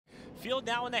Field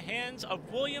now in the hands of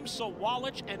William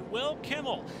Sawalich and Will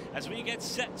Kimmel as we get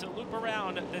set to loop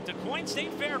around the DuQuoin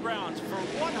State Fairgrounds for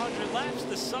 100 laps.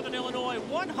 The Southern Illinois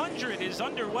 100 is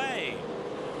underway.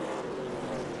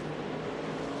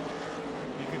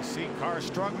 You can see cars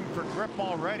struggling for grip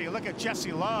already. Look at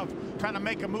Jesse Love trying to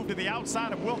make a move to the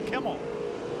outside of Will Kimmel.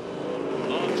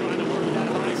 Love trying to work that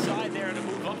high side there to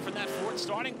move up from that fourth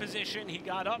starting position. He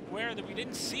got up where we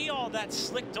didn't see all that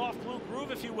slicked off blue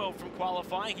groove, if you will, from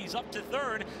qualifying. He's up to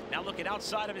third. Now looking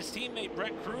outside of his teammate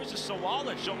Brent Cruz,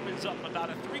 Sawalich opens up about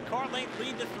a 3-car length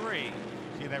lead to 3.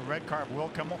 See that red car of Will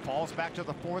Kimmel falls back to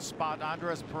the 4th spot.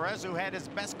 Andres Perez, who had his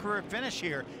best career finish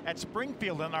here at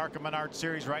Springfield in the ARCA Menards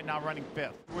Series, right now running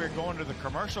 5th. We're going to the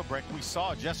commercial break. We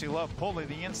saw Jesse Love pull to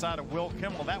the inside of Will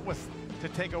Kimmel. That was to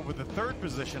take over the 3rd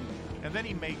position, and then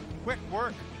he made quick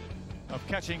work of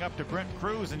catching up to Brent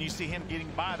Cruz, and you see him getting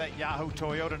by that Yahoo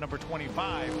Toyota number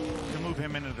 25 to move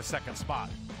him into the 2nd spot.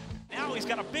 Now he's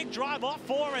got a big drive off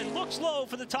 4 and looks low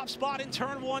for the top spot in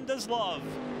turn 1 does Love.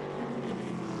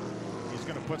 He's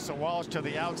going to put Sawalich to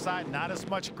the outside. Not as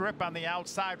much grip on the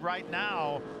outside right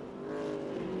now.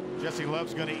 Jesse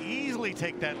Love's going to easily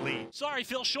take that lead. Sorry,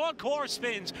 Phil. Sean Corr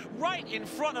spins right in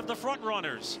front of the front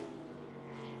runners.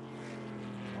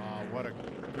 What a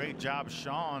great job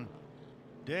Sean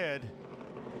did.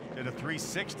 Did a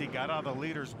 360, got out of the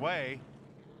leader's way.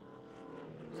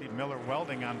 See Miller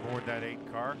Welding on board that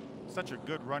 8 car. Such a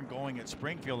good run going at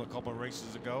Springfield a couple of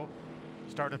races ago.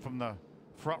 Started from the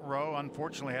front row.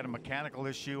 Unfortunately had a mechanical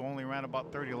issue, only ran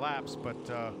about 30 laps, but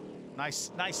nice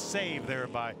save there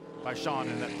by Sean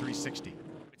in that 360.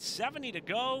 70 to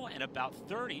go and about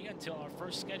 30 until our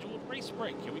first scheduled race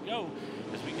break. Here we go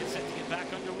as we get set to get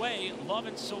back underway. Love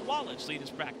and Sawalich lead us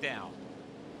back down.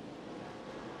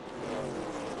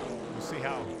 We'll see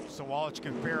how Sawalich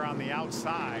can fare on the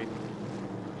outside.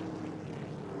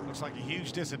 Looks like a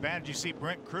huge disadvantage. You see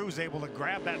Brent Cruz able to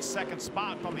grab that 2nd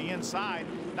spot from the inside.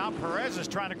 Now Perez is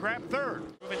trying to grab 3rd.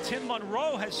 And Tim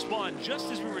Monroe has spun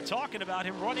just as we were talking about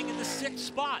him running in the 6th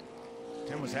spot.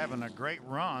 Tim was having a great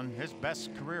run. His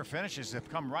best career finishes have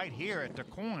come right here at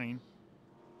DuQuoin.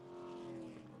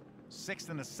 6th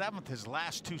and the 7th, his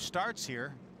last 2 starts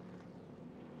here.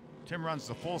 Tim runs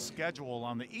the full schedule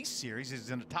on the East Series.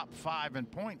 He's in the top 5 in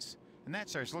points in that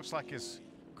series. Looks like his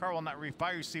car will not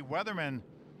refire. You see Weatherman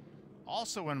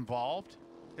also involved.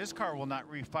 His car will not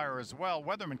refire as well.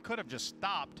 Weatherman could have just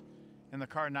stopped and the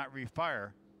car not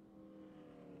refire.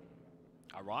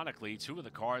 Ironically, 2 of the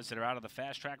cars that are out of the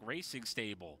Fast Track Racing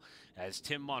stable, as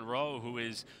Tim Monroe, who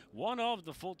is one of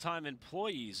the full-time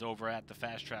employees over at the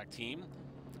Fast Track team,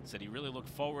 said he really looked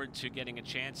forward to getting a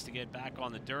chance to get back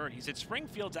on the dirt. He said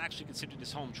Springfield's actually considered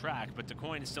his home track, but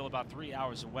DuQuoin is still about 3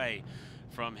 hours away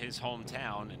from his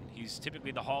hometown, and he's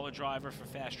typically the hauler driver for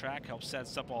Fast Track, helps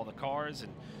set up all the cars,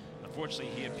 and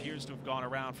unfortunately he appears to have gone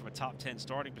around from a top 10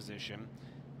 starting position.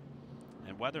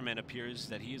 And Weatherman appears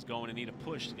that he is going to need a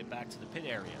push to get back to the pit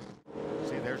area.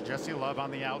 See, there's Jesse Love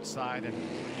on the outside, and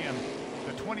again,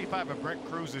 the 25 of Brent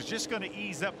Cruz is just going to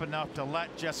ease up enough to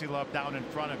let Jesse Love down in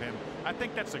front of him. I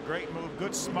think that's a great move.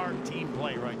 Good, smart team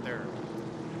play right there.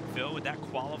 Phil, would that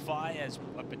qualify as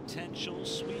a potential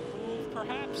sweet move,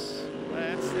 perhaps?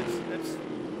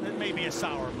 It may be a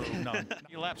sour move, no.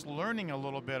 Lap's learning a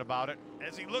little bit about it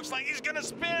as he looks like he's going to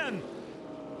spin.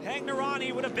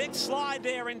 Hagnerani with a big slide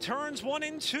there in turns 1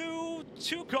 and 2.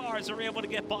 2 cars are able to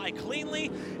get by cleanly,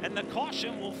 and the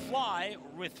caution will fly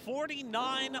with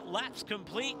 49 laps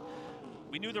complete.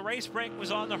 We knew the race break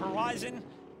was on the horizon.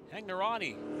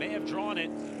 Hagnerani may have drawn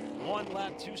it 1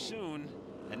 lap too soon,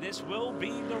 and this will be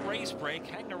the race break.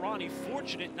 Hagnerani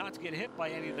fortunate not to get hit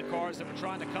by any of the cars that were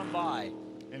trying to come by.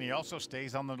 And he also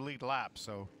stays on the lead lap,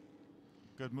 so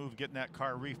good move getting that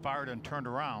car refired and turned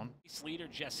around. Race leader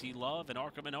Jesse Love, an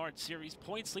ARCA Menards Series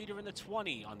points leader in the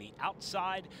 20 on the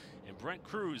outside, and Brent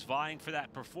Cruz vying for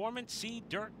that Performance C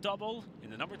Dirt Double in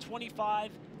the number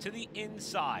 25 to the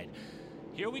inside.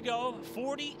 Here we go,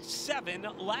 47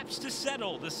 laps to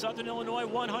settle. The Southern Illinois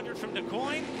 100 from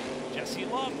DuQuoin. Jesse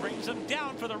Love brings them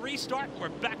down for the restart. We're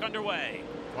back underway.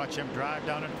 Watch him drive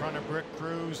down in front of Brent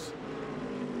Cruz.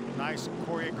 Nice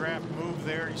choreographed move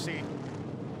there. You see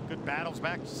good battles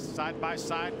back side by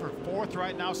side for 4th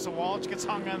right now. Sawalich gets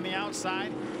hung on the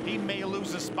outside. He may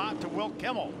lose a spot to Will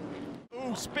Kimmel.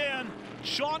 Ooh, spin.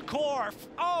 Sean Corr.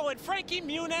 Oh, and Frankie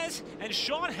Muniz and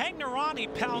Sean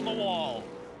Hagnerani pound the wall.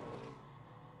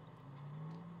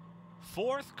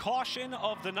 4th caution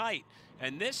of the night.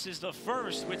 And this is the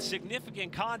first with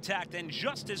significant contact. And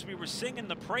just as we were singing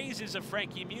the praises of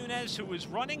Frankie Muniz, who was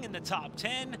running in the top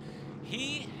 10,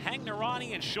 He, Hank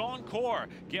Narani, and Sean Corr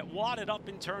get wadded up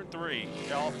in turn 3.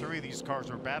 Yeah, all three of these cars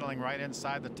were battling right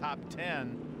inside the top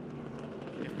 10,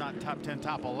 if not top 10,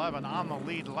 top 11 on the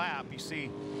lead lap. You see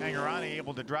Hank Narani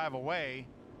able to drive away.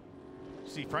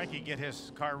 See Frankie get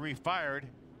his car refired.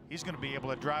 He's going to be able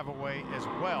to drive away as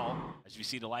well. As we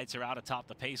see the lights are out atop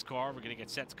the pace car, we're going to get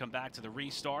set to come back to the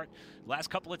restart. Last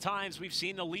couple of times we've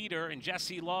seen the leader in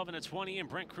Jesse Love in a 20 and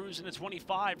Brent Cruz in a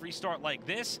 25 restart like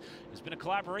this. There's been a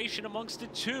collaboration amongst the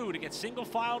two to get single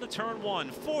file to turn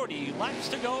 1. 40 laps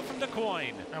to go from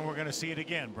DuQuoin. And we're going to see it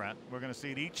again, Brent. We're going to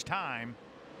see it each time.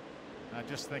 I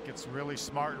just think it's really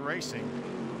smart racing.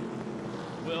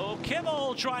 Will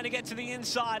Kimmel trying to get to the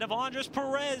inside of Andres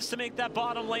Perez to make that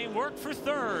bottom lane work for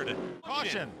third.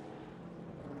 Caution.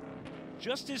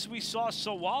 Just as we saw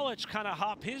Sawalich kind of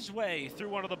hop his way through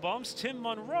one of the bumps, Tim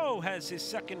Monroe has his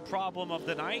second problem of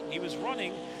the night. He was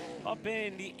running up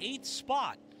in the 8th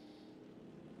spot.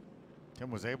 Tim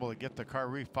was able to get the car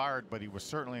refired, but he was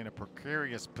certainly in a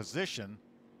precarious position.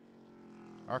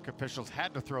 ARCA officials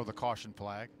had to throw the caution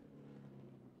flag.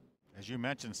 As you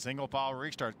mentioned, single file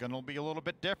restart going to be a little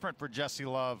bit different for Jesse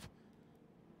Love.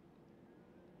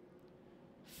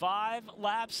 5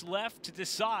 laps left to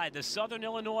decide the Southern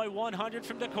Illinois 100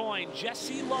 from DuQuoin.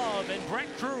 Jesse Love and Brent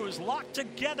Cruz locked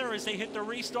together as they hit the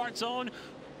restart zone.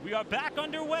 We are back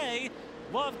underway.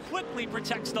 Love quickly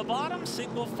protects the bottom,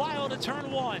 single file to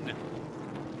turn 1.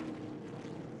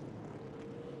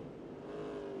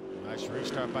 Nice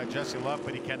restart by Jesse Love,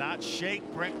 but he cannot shake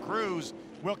Brent Cruz.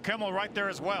 Will Kimmel right there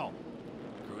as well.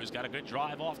 Cruz got a good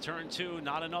drive off turn 2,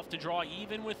 not enough to draw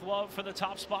even with Love for the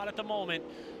top spot at the moment.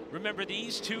 Remember,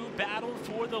 these two battled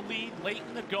for the lead late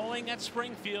in the going at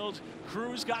Springfield.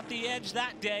 Cruz got the edge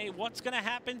that day. What's going to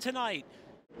happen tonight?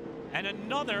 And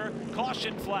another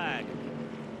caution flag.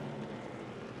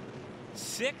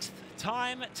 6th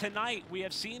time tonight we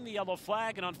have seen the yellow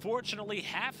flag, and unfortunately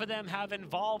half of them have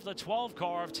involved the 12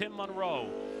 car of Tim Monroe.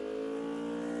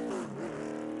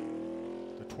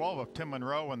 The 12 of Tim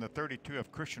Monroe and the 32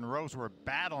 of Christian Rose were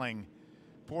battling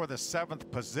for the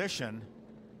 7th position.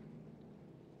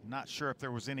 Not sure if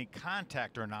there was any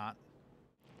contact or not.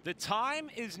 The time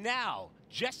is now.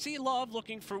 Jesse Love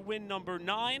looking for win number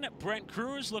 9. Brent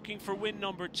Cruz looking for win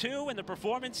number 2. And the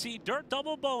Performance C Dirt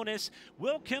Double Bonus.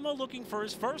 Will Kimmel looking for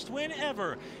his first win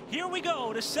ever. Here we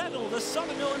go to settle the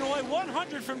Southern Illinois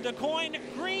 100 from DuQuoin.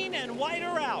 Green and white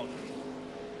are out.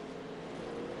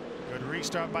 Good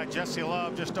restart by Jesse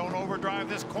Love. Just don't overdrive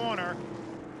this corner.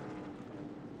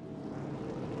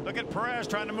 Look at Perez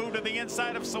trying to move to the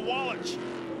inside of Sawalich.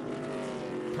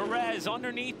 Perez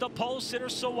underneath the pole sitter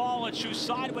Sawalich, who's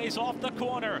sideways off the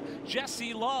corner.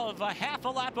 Jesse Love a half a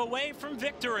lap away from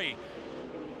victory.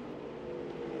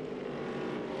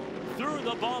 Through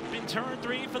the bump in turn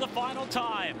 3 for the final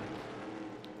time.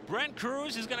 Brent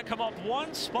Cruz is going to come up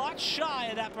 1 spot shy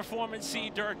of that Performance C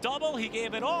Dirt Double. He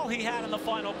gave it all he had in the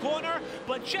final corner,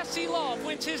 but Jesse Love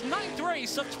wins his 9th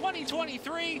race of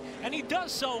 2023, and he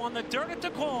does so on the dirt at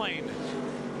DuQuoin.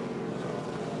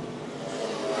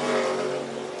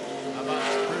 How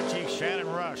about crew chief Shannon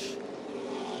Rush?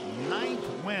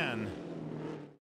 9th win